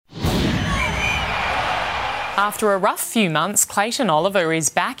After a rough few months, Clayton Oliver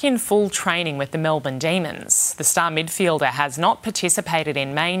is back in full training with the Melbourne Demons. The star midfielder has not participated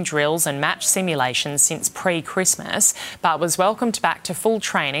in main drills and match simulations since pre-Christmas, but was welcomed back to full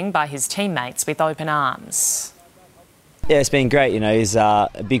training by his teammates with open arms. Yeah, it's been great. He's a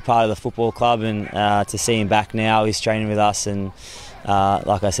big part of the football club, and to see him back now, he's training with us, and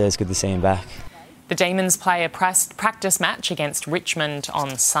like I said, it's good to see him back. The Demons play a practice match against Richmond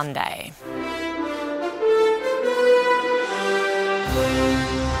on Sunday.